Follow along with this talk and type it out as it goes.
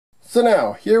So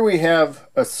now, here we have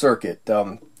a circuit.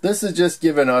 This is just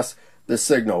giving us the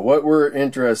signal. What we're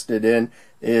interested in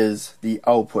is the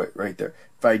output right there.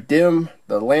 If I dim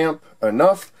the lamp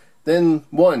enough, then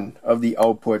one of the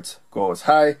outputs goes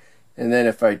high, and then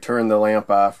if I turn the lamp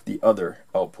off, the other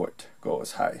output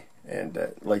goes high, and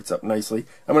it lights up nicely.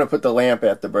 I'm going to put the lamp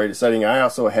at the brightest setting. I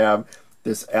also have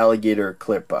this alligator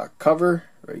clip cover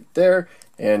right there,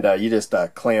 and you just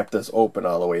clamp this open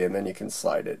all the way, and then you can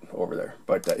slide it over there.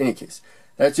 But in any case,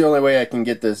 that's the only way I can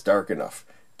get this dark enough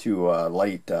to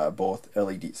light both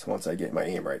LEDs once I get my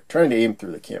aim right. Trying to aim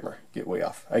through the camera, get way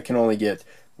off. I can only get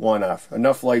one off.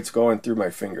 Enough light's going through my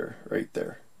finger right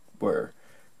there where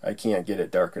I can't get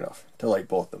it dark enough to light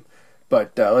both of them.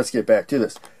 But let's get back to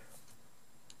this.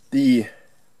 The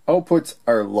outputs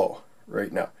are low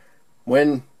right now.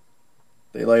 When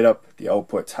they light up, the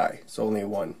output's high, so only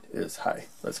one is high.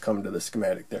 Let's come to the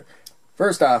schematic there.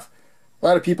 First off, a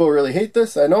lot of people really hate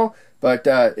this, I know, but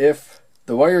if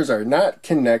the wires are not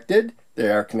connected, they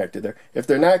are connected there. If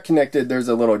they're not connected, there's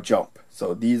a little jump.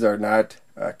 So these are not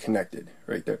connected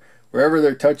right there. Wherever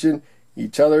they're touching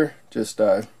each other, just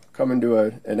coming to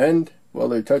an end while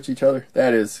they touch each other,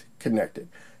 that is connected.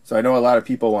 So I know a lot of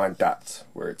people want dots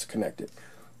where it's connected.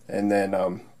 And then,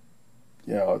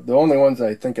 you know, the only ones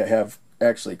I think I have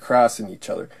actually crossing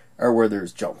each other are where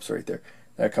there's jumps right there.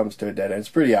 That comes to a dead end. It's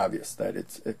pretty obvious that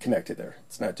it's connected there.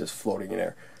 It's not just floating in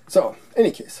air. So, in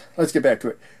any case, let's get back to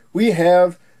it. We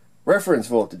have reference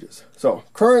voltages. So,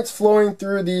 currents flowing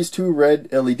through these two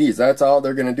red LEDs. That's all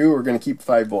they're going to do. We're going to keep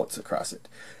 5 volts across it.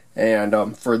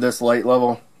 And for this light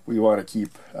level, we want to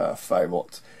keep 5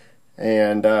 volts.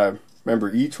 And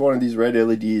remember, each one of these red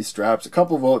LEDs drops a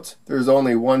couple volts. There's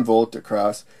only 1 volt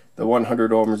across the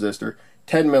 100 ohm resistor,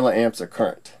 10 milliamps of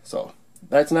current. So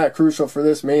that's not crucial for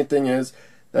this. Main thing is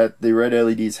that the red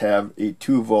LEDs have a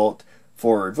 2 volt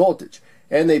forward voltage,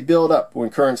 and they build up when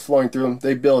current's flowing through them.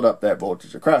 They build up that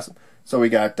voltage across them. So we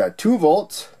got 2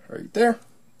 volts right there,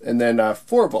 and then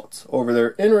 4 volts over there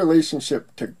in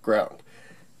relationship to ground,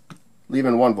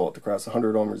 leaving 1 volt across the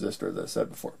 100 ohm resistor, as I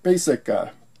said before. Basic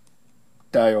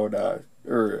diode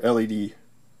or LED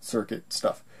circuit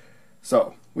stuff.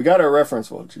 So we got our reference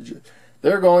voltages.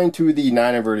 They're going to the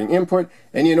non-inverting input,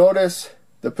 and you notice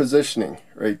the positioning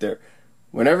right there.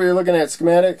 Whenever you're looking at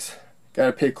schematics, got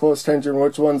to pay close attention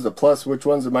which one's the plus, which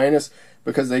one's the minus,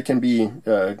 because they can be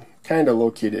kind of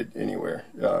located anywhere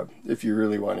if you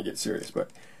really want to get serious.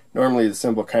 But normally the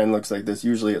symbol kind of looks like this.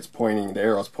 Usually it's pointing, the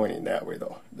arrow's pointing that way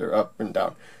though. They're up and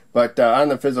down. But on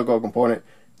the physical component,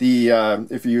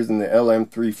 if you're using the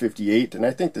LM358, and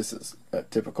I think this is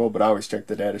typical, but I always check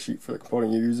the data sheet for the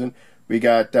component you're using. We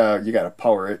got you got to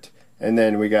power it, and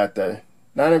then we got the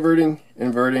non-inverting,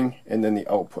 inverting, and then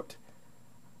the output.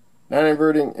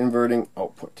 Non-inverting, inverting,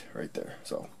 output right there.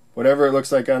 So whatever it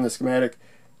looks like on the schematic,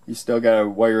 you still got to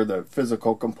wire the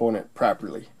physical component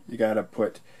properly. You got to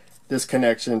put this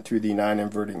connection to the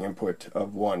non-inverting input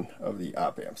of one of the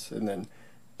op amps, and then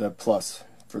the plus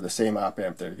for the same op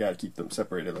amp there. You got to keep them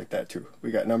separated like that too.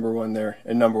 We got number 1 there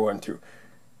and number 1 too.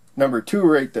 Number 2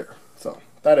 right there. So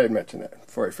thought I'd mention that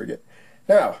before I forget.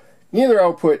 Now, neither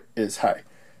output is high.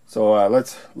 So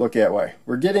let's look at why.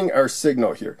 We're getting our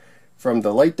signal here from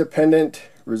the light-dependent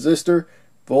resistor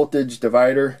voltage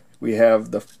divider. We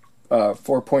have the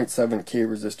 4.7K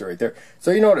resistor right there.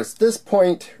 So you notice this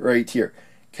point right here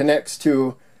connects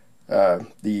to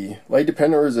the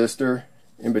light-dependent resistor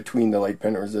in between the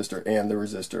light-dependent resistor and the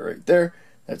resistor right there.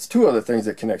 That's 2 other things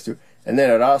it connects to. And then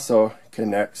it also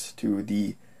connects to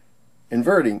the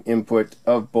inverting input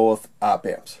of both op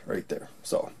amps right there.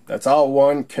 So that's all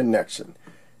one connection.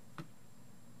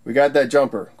 We got that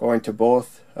jumper going to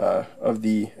both of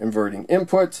the inverting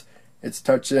inputs. It's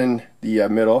touching the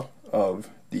middle of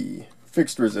the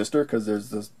fixed resistor because there's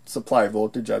the supply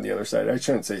voltage on the other side. I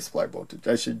shouldn't say supply voltage,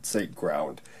 I should say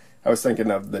ground. I was thinking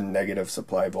of the negative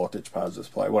supply voltage, positive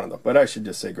supply, one of them, but I should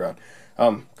just say ground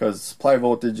because supply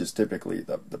voltage is typically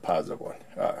the positive one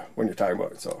when you're talking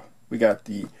about it. So we got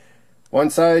the one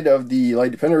side of the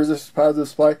light dependent resistor positive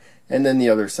supply, and then the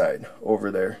other side over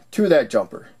there to that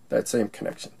jumper, that same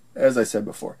connection. As I said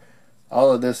before, all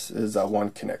of this is one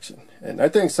connection, and I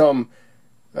think some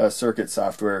circuit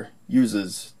software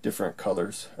uses different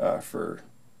colors for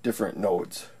different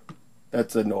nodes.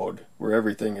 That's a node where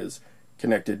everything is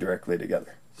connected directly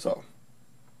together. So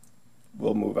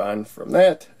we'll move on from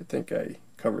that. I think I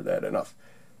covered that enough.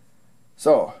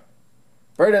 So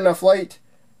bright enough light,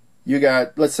 you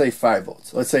got, let's say 5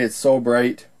 volts. Let's say it's so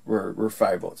bright we're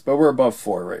 5 volts, but we're above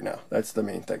 4 right now. That's the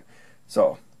main thing.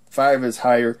 So 5 is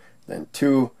higher than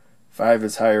 2, 5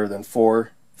 is higher than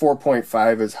 4,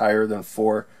 4.5 is higher than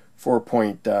 4,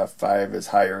 4.5 is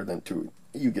higher than 2.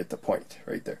 You get the point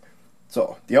right there.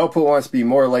 So the output wants to be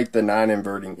more like the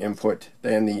non-inverting input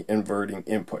than the inverting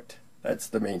input. That's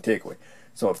the main takeaway.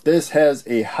 So if this has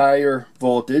a higher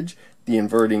voltage, the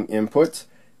inverting inputs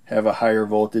have a higher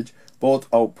voltage, both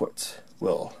outputs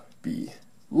will be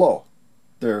low.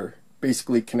 They're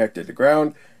basically connected to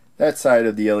ground. That side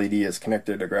of the LED is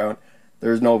connected to ground.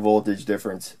 There's no voltage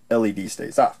difference. LED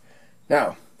stays off.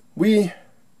 Now, we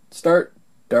start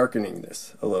darkening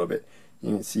this a little bit.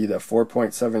 You can see the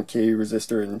 4.7K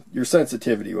resistor, and your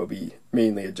sensitivity will be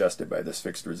mainly adjusted by this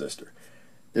fixed resistor.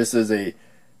 This is a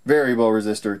variable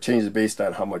resistor. It changes based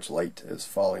on how much light is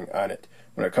falling on it.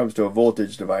 When it comes to a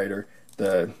voltage divider,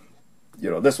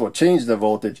 this will change the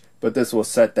voltage, but this will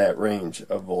set that range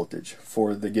of voltage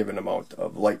for the given amount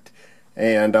of light.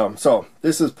 And so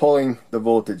this is pulling the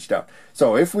voltage down.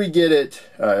 So if we get it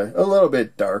a little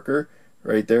bit darker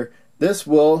right there, this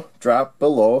will drop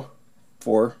below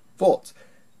 4 volts.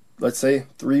 Let's say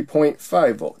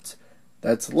 3.5 volts.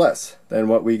 That's less than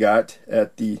what we got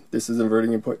at this is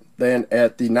inverting input, than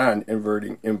at the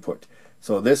non-inverting input.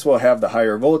 So this will have the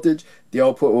higher voltage. The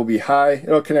output will be high.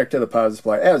 It'll connect to the positive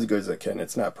supply as good as it can.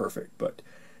 It's not perfect, but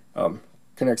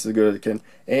connects as good as it can.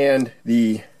 And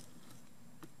the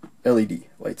LED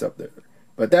lights up there.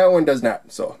 But that one does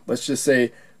not. So let's just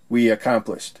say we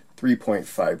accomplished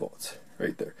 3.5 volts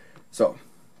right there. So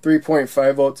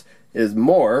 3.5 volts is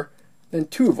more than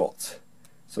 2 volts.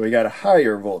 So we got a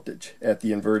higher voltage at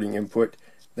the inverting input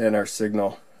than our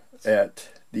signal at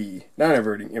the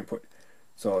non-inverting input.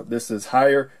 So this is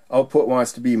higher. Output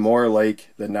wants to be more like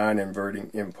the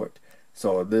non-inverting input.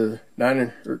 So the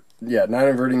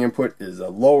non-inverting input is a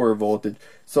lower voltage,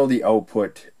 so the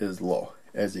output is low,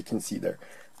 as you can see there.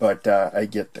 But I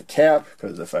get the cap,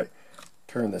 because if I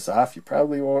turn this off, you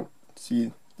probably won't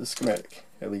see the schematic.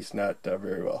 At least not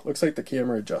very well. Looks like the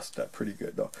camera adjusts pretty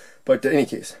good though. But in any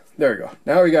case, there we go.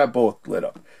 Now we got both lit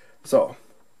up. So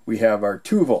we have our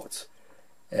 2 volts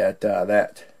at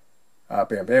that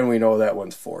op amp, and we know that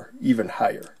one's 4, even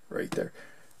higher right there.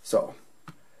 So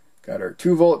got our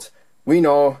 2 volts. We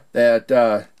know that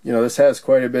this has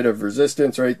quite a bit of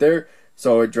resistance right there,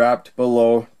 so it dropped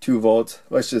below 2 volts.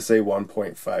 Let's just say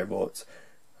 1.5 volts.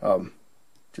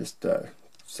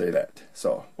 Say that.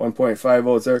 So 1.5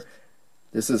 volts there.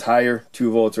 This is higher, 2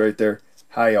 volts right there,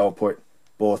 high output,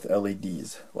 both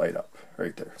LEDs light up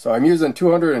right there. So I'm using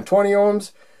 220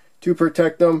 ohms to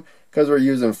protect them because we're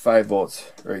using 5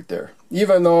 volts right there.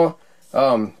 Even though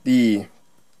the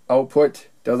output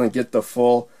doesn't get the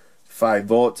full 5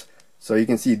 volts, so you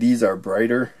can see these are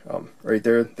brighter right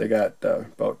there. They got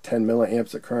about 10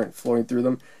 milliamps of current flowing through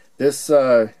them. This,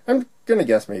 I'm going to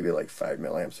guess maybe like 5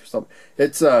 milliamps or something.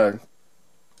 It's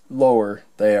lower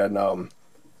than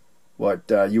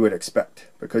what you would expect,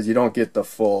 because you don't get the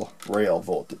full rail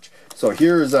voltage. So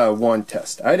here's one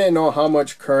test. I didn't know how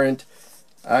much current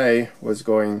I was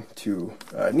going to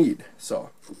need.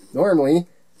 So normally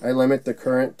I limit the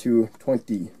current to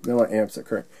 20 milliamps of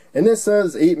current. And this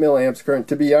says 8 milliamps current.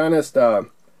 To be honest,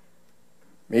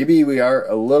 maybe we are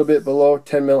a little bit below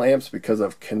 10 milliamps because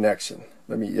of connection.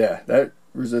 That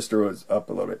resistor was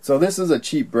up a little bit. So this is a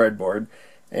cheap breadboard,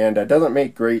 and it doesn't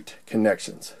make great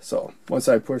connections. So once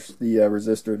I push the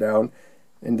resistor down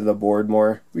into the board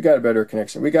more, we got a better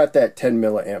connection. We got that 10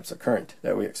 milliamps of current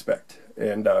that we expect.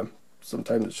 And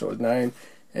sometimes it shows 9,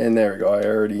 and there we go. I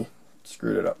already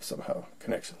screwed it up somehow,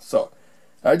 connections. So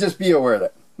just be aware of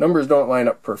that. Numbers don't line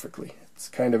up perfectly. It's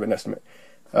kind of an estimate.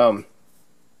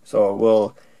 So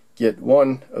we'll get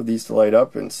one of these to light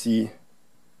up and see.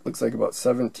 Looks like about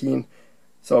 17.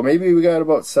 So maybe we got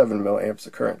about 7 milliamps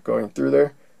of current going through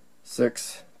there.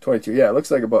 6, 22. Yeah, it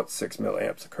looks like about 6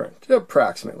 milliamps of current,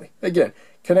 approximately. Again,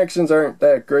 connections aren't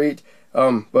that great,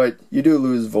 but you do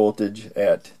lose voltage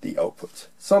at the outputs.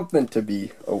 Something to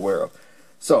be aware of.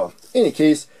 So, in any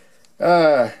case,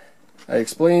 I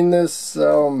explained this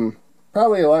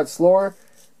probably a lot slower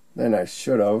than I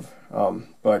should have.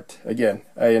 But again,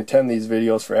 I intend these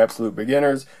videos for absolute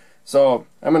beginners. So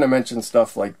I'm going to mention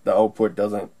stuff like the output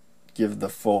doesn't give the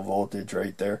full voltage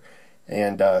right there,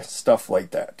 and stuff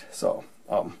like that. So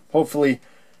hopefully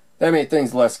that made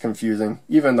things less confusing,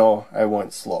 even though I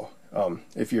went slow.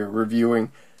 If you're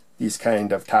reviewing these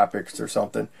kind of topics or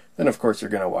something, then of course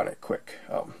you're going to want it quick.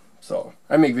 So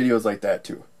I make videos like that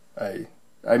too. I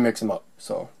mix them up,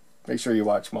 so make sure you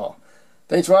watch them all.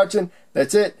 Thanks for watching.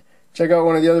 That's it. Check out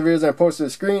one of the other videos I posted on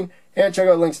the screen, and check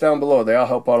out links down below. They all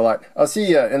help out a lot. I'll see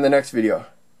you in the next video.